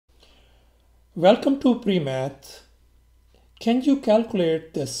Welcome to Premath. Can you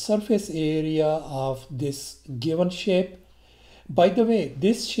calculate the surface area of this given shape? By the way,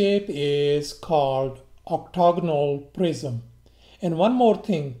 this shape is called octagonal prism. And one more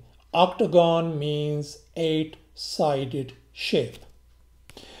thing, octagon means eight-sided shape.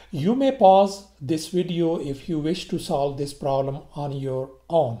 You may pause this video if you wish to solve this problem on your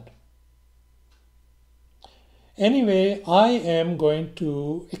own. Anyway, I am going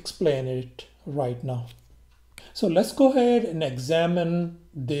to explain it right now. So let's go ahead and examine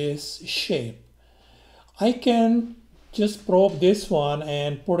this shape. I can just probe this one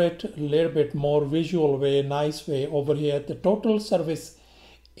and put it a little bit more visual way, nice way over here. The total surface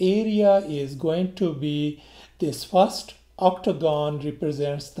area is going to be this first octagon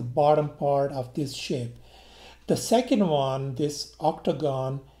represents the bottom part of this shape. The second one, this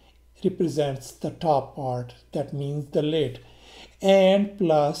octagon, represents the top part, that means the lid, and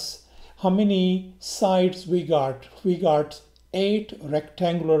plus how many sides we got? We got 8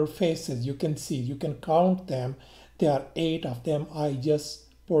 rectangular faces. You can see, you can count them. There are 8 of them. I just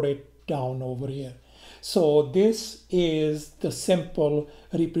put it down over here. So this is the simple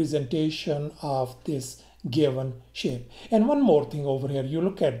representation of this given shape. And one more thing over here, you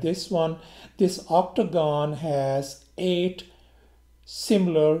look at this one. This octagon has 8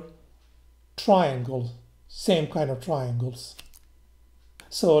 similar triangles, same kind of triangles.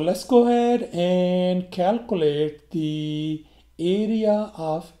 So let's go ahead and calculate the area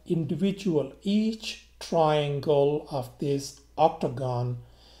of each triangle of this octagon.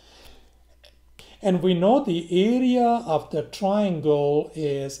 And we know the area of the triangle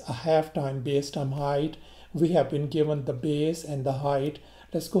is a half time base time height. We have been given the base and the height.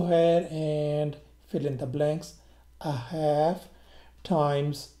 Let's go ahead and fill in the blanks. A half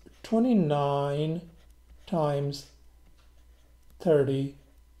times 29 times 35.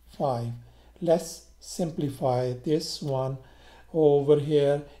 Let's simplify this one over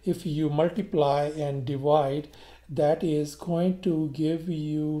here. If you multiply and divide, that is going to give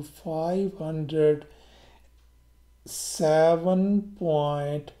you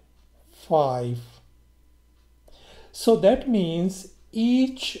 507.5. So that means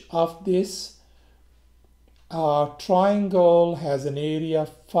each of this triangle has an area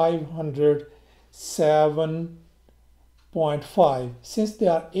 507.5. Since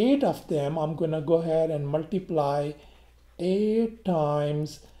there are 8 of them, I'm going to go ahead and multiply 8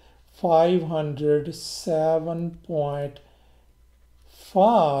 times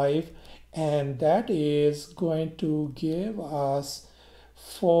 507.5, and that is going to give us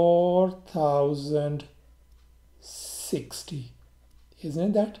 4060.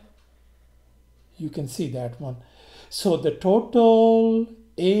 Isn't that? You can see that one. So the total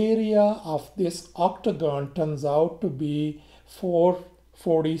area of this octagon turns out to be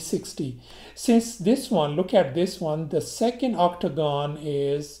 44060. Since this one, look at this one, the second octagon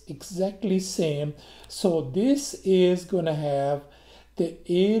is exactly same. So this is going to have the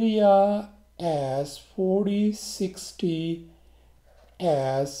area as 4060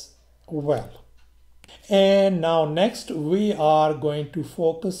 as well. And now next we are going to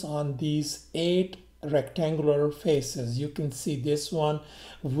focus on these 8 rectangular faces. You can see this one.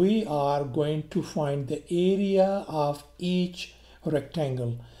 We are going to find the area of each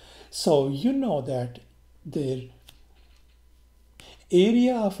rectangle. So you know that the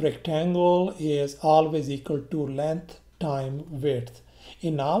area of rectangle is always equal to length times width.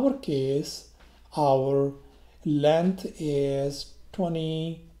 In our case, our length is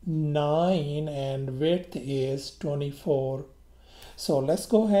 29 and width is 24. So let's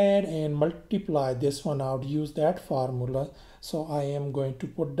go ahead and multiply this one out, use that formula. So I am going to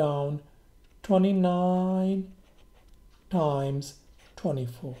put down 29 times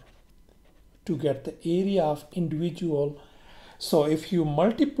 24 to get the area of individual. So if you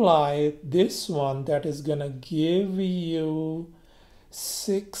multiply this one, that is gonna give you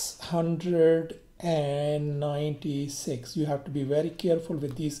 696. You have to be very careful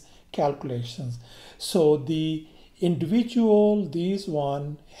with these calculations. So the individual, this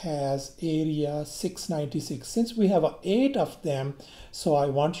one has area 696. Since we have 8 of them, so I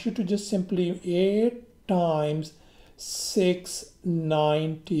want you to just simply 8 times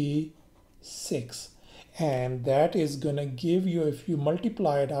 696, and that is gonna give you, if you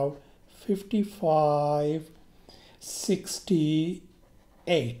multiply it out,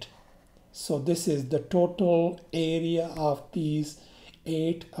 5568. So this is the total area of these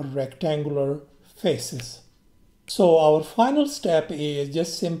 8 rectangular faces. So our final step is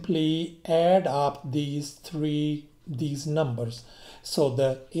just simply add up these numbers. So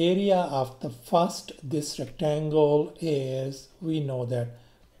the area of the first, this rectangle is, we know that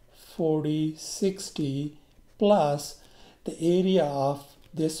 4060 plus the area of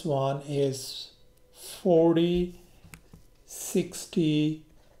this one is 4060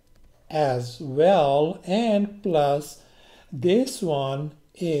 as well, and plus this one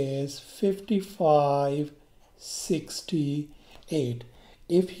is 5568.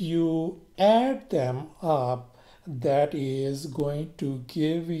 If you add them up, that is going to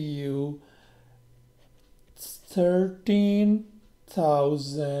give you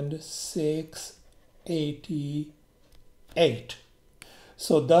 13,688.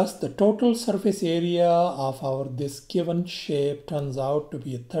 So thus the total surface area of our this given shape turns out to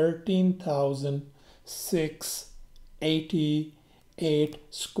be 13,688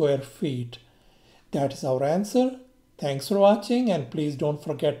 square feet. That is our answer. Thanks for watching, and please don't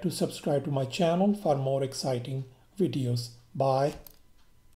forget to subscribe to my channel for more exciting videos. Bye.